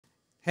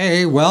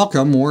Hey,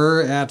 welcome.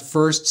 We're at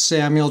 1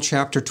 Samuel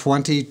chapter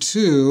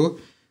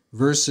 22,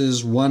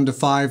 verses 1 to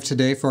 5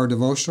 today for our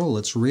devotional.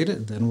 Let's read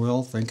it, then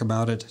we'll think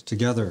about it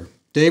together.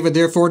 David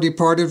therefore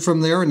departed from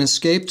there and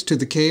escaped to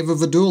the cave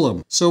of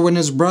Adullam. So when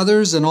his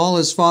brothers and all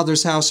his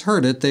father's house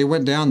heard it, they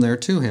went down there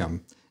to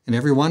him. And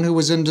everyone who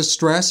was in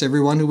distress,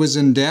 everyone who was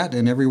in debt,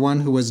 and everyone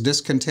who was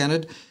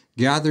discontented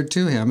gathered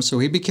to him. So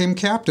he became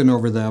captain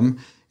over them,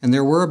 and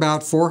there were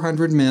about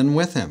 400 men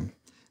with him.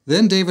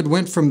 Then David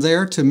went from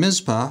there to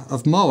Mizpah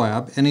of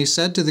Moab, and he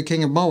said to the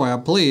king of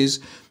Moab,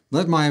 "Please,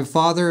 let my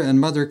father and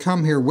mother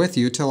come here with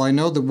you till I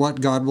know what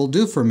God will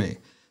do for me."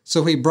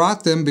 So he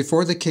brought them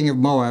before the king of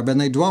Moab, and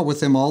they dwelt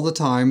with him all the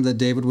time that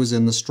David was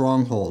in the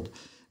stronghold.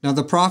 Now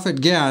the prophet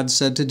Gad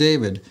said to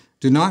David,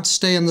 "Do not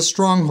stay in the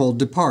stronghold,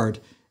 depart,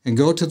 and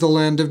go to the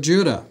land of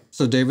Judah."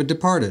 So David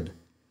departed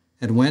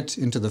and went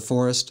into the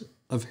forest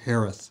of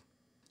Hereth.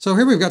 So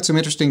here we've got some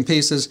interesting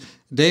pieces.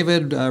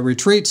 David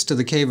retreats to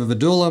the cave of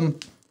Adullam.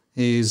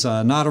 He's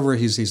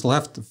he's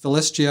left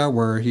Philistia,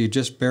 where he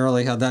just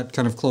barely had that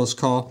kind of close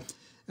call.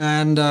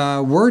 And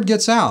word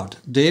gets out.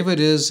 David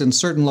is in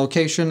certain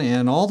location,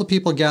 and all the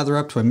people gather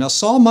up to him. Now,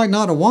 Saul might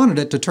not have wanted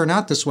it to turn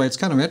out this way. It's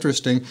kind of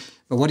interesting.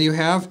 But what do you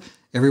have?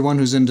 Everyone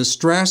who's in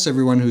distress,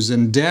 everyone who's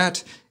in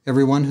debt,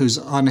 everyone who's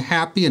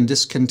unhappy and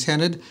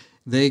discontented,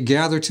 they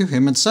gather to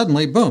him, and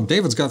suddenly, boom,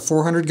 David's got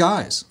 400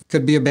 guys.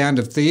 Could be a band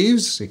of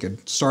thieves. He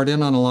could start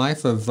in on a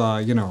life of,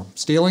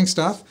 stealing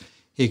stuff.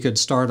 He could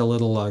start a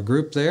little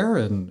group there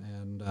and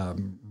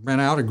rent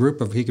out a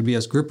group of, he could be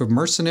a group of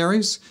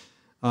mercenaries.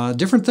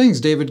 Different things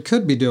David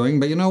could be doing,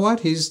 but you know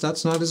what?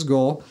 That's not his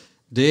goal.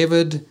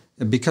 David,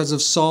 because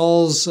of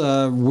Saul's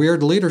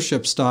weird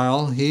leadership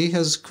style, he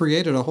has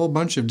created a whole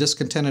bunch of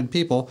discontented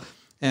people.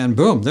 And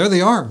boom, there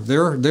they are.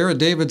 They're at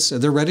David's.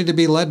 They're ready to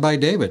be led by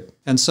David.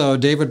 And so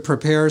David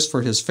prepares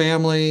for his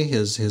family,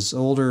 his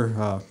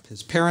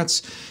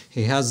parents.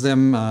 He has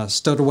them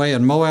stowed away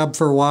in Moab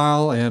for a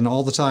while, and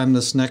all the time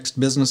this next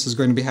business is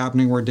going to be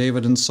happening where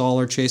David and Saul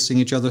are chasing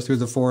each other through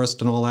the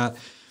forest and all that.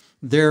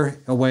 They're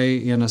away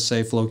in a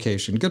safe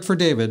location. Good for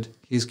David.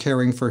 He's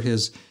caring for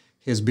his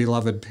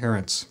beloved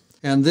parents.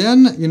 And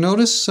then you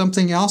notice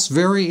something else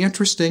very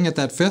interesting at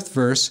that 5th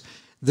verse.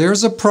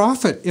 There's a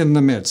prophet in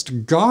the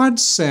midst. God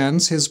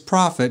sends his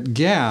prophet,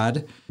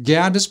 Gad.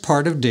 Gad is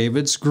part of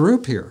David's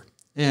group here.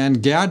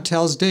 And Gad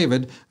tells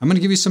David, I'm going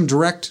to give you some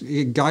direct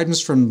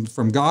guidance from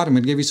God. I'm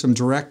going to give you some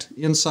direct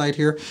insight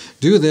here.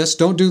 Do this,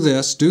 don't do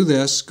this,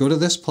 go to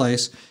this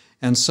place.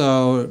 And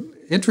so,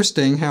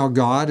 interesting how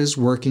God is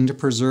working to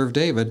preserve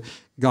David.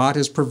 God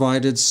has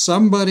provided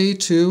somebody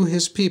to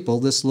his people,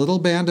 this little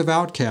band of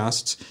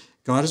outcasts.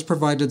 God has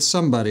provided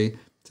somebody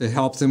to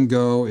help them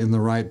go in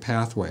the right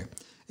pathway.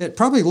 It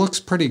probably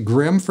looks pretty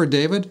grim for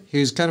David.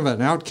 He's kind of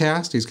an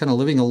outcast. He's kind of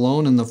living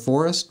alone in the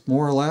forest,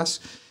 more or less.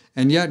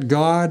 And yet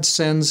God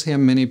sends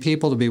him many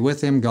people to be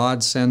with him.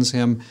 God sends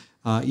him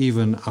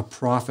even a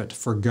prophet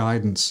for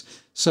guidance.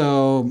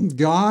 So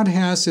God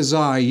has his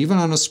eye, even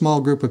on a small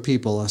group of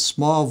people, a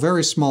small,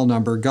 very small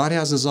number. God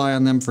has his eye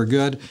on them for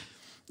good.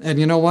 And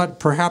you know what?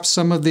 Perhaps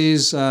some of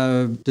these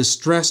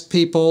distressed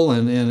people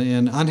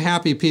and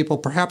unhappy people,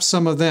 perhaps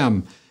some of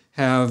them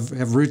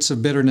have roots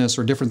of bitterness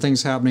or different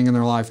things happening in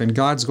their life. And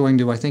God's going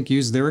to, I think,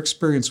 use their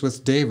experience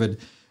with David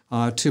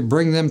to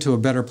bring them to a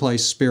better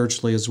place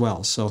spiritually as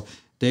well. So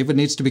David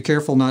needs to be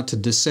careful not to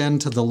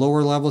descend to the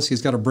lower levels.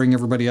 He's got to bring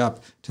everybody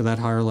up to that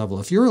higher level.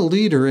 If you're a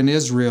leader in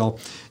Israel,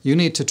 you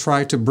need to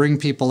try to bring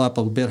people up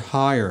a bit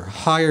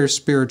higher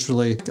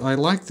spiritually. I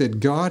like that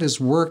God is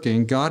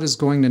working. God is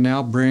going to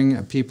now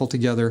bring people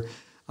together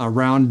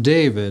around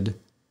David,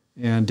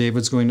 and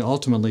David's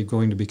ultimately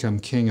going to become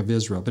king of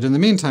Israel. But in the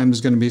meantime,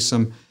 there's going to be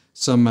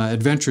some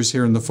adventures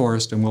here in the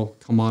forest, and we'll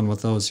come on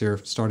with those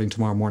here starting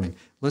tomorrow morning.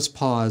 Let's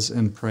pause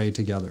and pray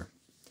together.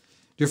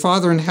 Dear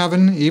Father in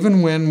heaven,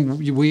 even when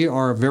we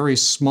are a very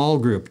small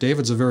group,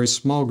 David's a very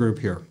small group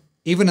here,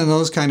 even in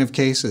those kind of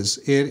cases,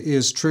 it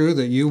is true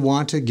that you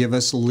want to give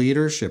us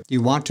leadership.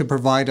 You want to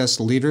provide us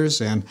leaders,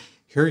 and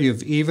here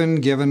you've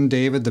even given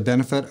David the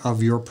benefit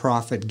of your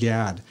prophet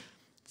Gad.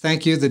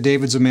 Thank you that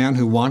David's a man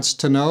who wants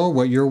to know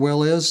what your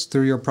will is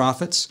through your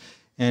prophets,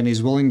 and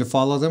he's willing to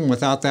follow them.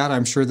 Without that,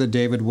 I'm sure that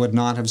David would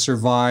not have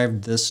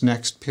survived this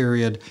next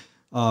period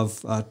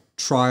of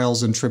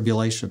trials and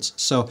tribulations.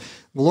 So,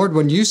 Lord,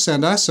 when you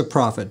send us a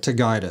prophet to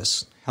guide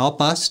us, help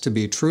us to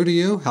be true to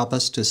you, help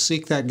us to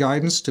seek that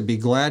guidance, to be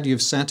glad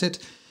you've sent it,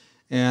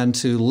 and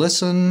to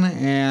listen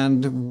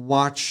and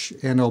watch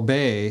and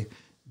obey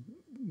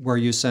where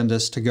you send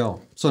us to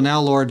go. So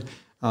now, Lord,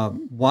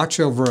 watch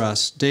over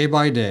us day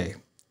by day.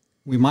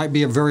 We might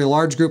be a very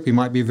large group, we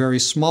might be a very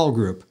small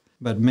group,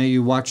 but may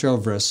you watch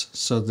over us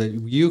so that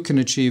you can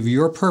achieve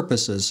your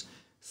purposes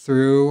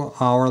through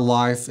our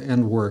life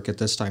and work at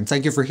this time.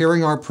 Thank you for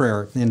hearing our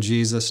prayer. In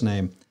Jesus'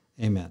 name,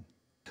 amen.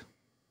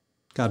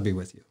 God be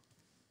with you.